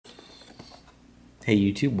Hey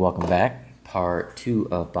YouTube, welcome back. Part 2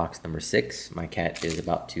 of box number 6. My cat is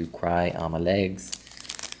about to cry on my legs.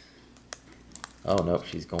 Oh nope,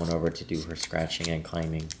 she's going over to do her scratching and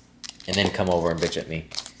climbing. And then come over and bitch at me.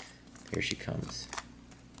 Here she comes.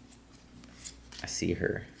 I see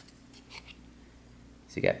her.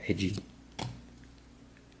 So you got Pidgey,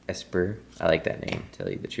 Esper, I like that name, tell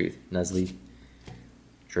you the truth. Nuzleaf,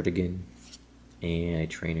 Druddigon, and a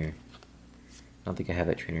trainer. I don't think I have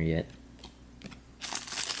that trainer yet.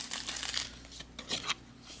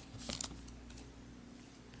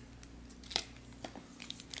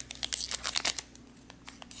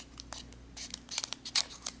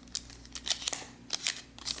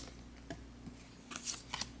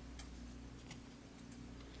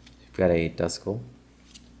 We've got a Duskull,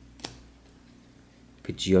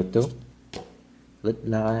 Pidgeotto,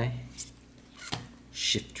 Litlai,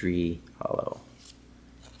 Shiftry Hollow,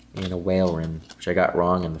 and a Whaleren, which I got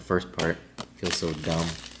wrong in the first part. I feel so dumb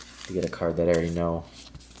to get a card that I already know.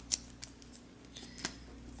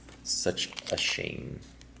 Such a shame.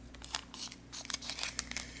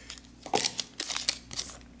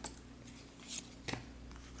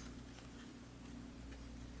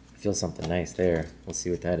 I feel something nice there. We'll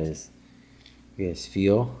see what that is. You guys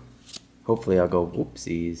feel? Hopefully I'll go,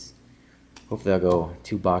 whoopsies. Hopefully I'll go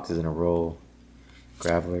 2 boxes in a row.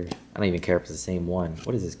 Graveler. I don't even care if it's the same one.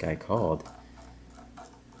 What is this guy called?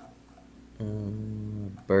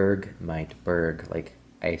 Bergmite. Berg. Like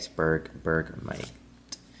iceberg. Bergmite.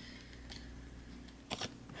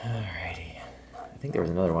 Alrighty. I think there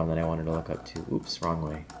was another one that I wanted to look up too. Oops, wrong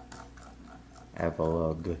way.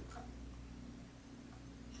 Avalugg.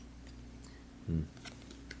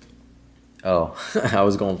 Oh, I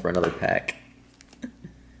was going for another pack.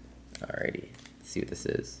 Alrighty, let's see what this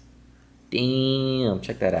is. Damn,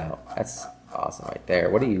 check that out. That's awesome right there.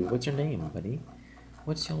 What's your name, buddy?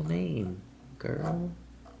 What's your name, girl?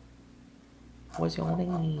 What's your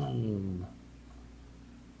name?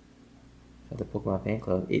 At the Pokemon fan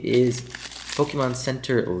club. It is Pokemon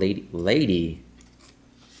Center Lady.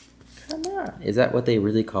 Come on. Is that what they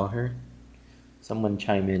really call her? Someone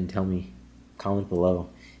chime in, tell me. Comment below.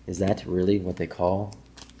 Is that really what they call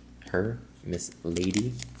her? Miss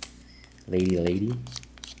Lady? Lady?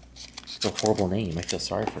 It's a horrible name. I feel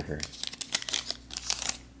sorry for her.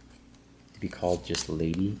 To be called just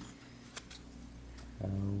Lady?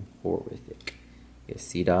 Oh, horrific. Yes,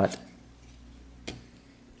 C-Dot.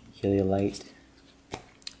 Heliolite.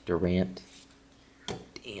 Durant.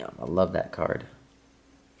 Damn, I love that card.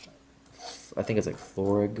 I think it's like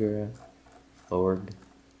Florgs.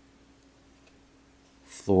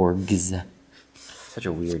 Such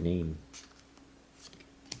a weird name.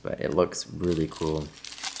 But it looks really cool.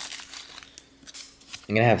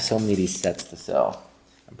 I'm gonna have so many of these sets to sell.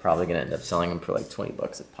 I'm probably gonna end up selling them for like 20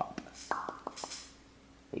 bucks a pop.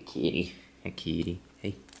 Hey kitty. Hey kitty.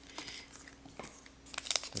 Hey.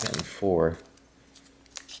 I've gotten 4.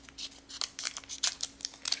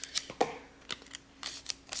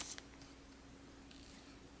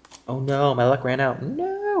 Oh no, my luck ran out.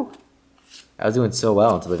 No! I was doing so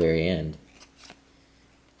well until the very end.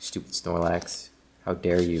 Stupid Snorlax. How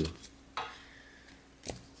dare you?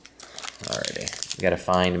 Alrighty. We gotta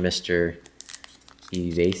find Mr.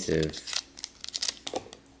 Evasive.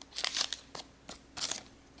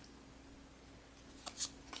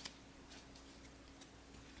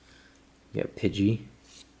 We got Pidgey.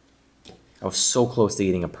 I was so close to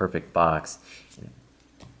getting a perfect box.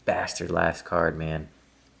 Bastard last card, man.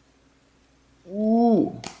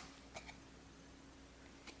 Ooh!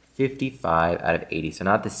 55 out of 80. So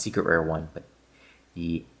not the secret rare one, but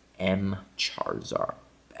the M Charizard.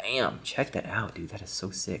 Bam! Check that out, dude. That is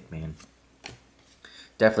so sick, man.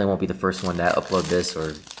 Definitely won't be the first one to upload this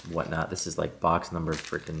or whatnot. This is like box number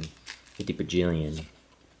freaking 50 bajillion.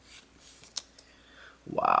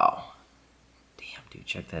 Wow. Damn, dude.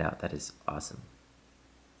 Check that out. That is awesome.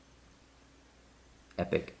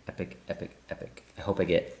 Epic, epic, epic, epic. I hope I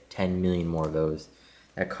get 10 million more of those.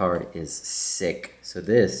 That card is sick. So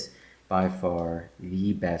this, by far,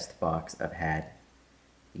 the best box I've had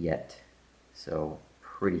yet. So,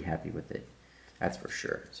 pretty happy with it. That's for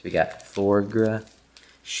sure. So we got Florgra,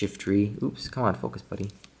 Shiftry. Oops, come on, focus,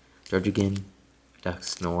 buddy. Druddigon,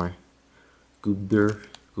 Ducksnore,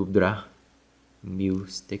 Gubdra,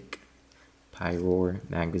 Mewstick, Pyroar,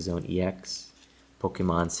 Magazone EX,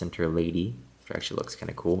 Pokemon Center Lady, which actually looks kind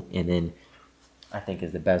of cool. And then I think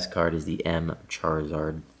is the best card is the M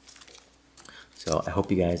Charizard. So I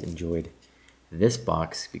hope you guys enjoyed this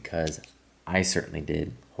box because I certainly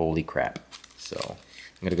did. Holy crap. So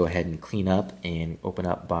I'm going to go ahead and clean up and open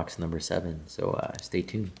up box number 7. So stay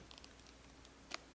tuned.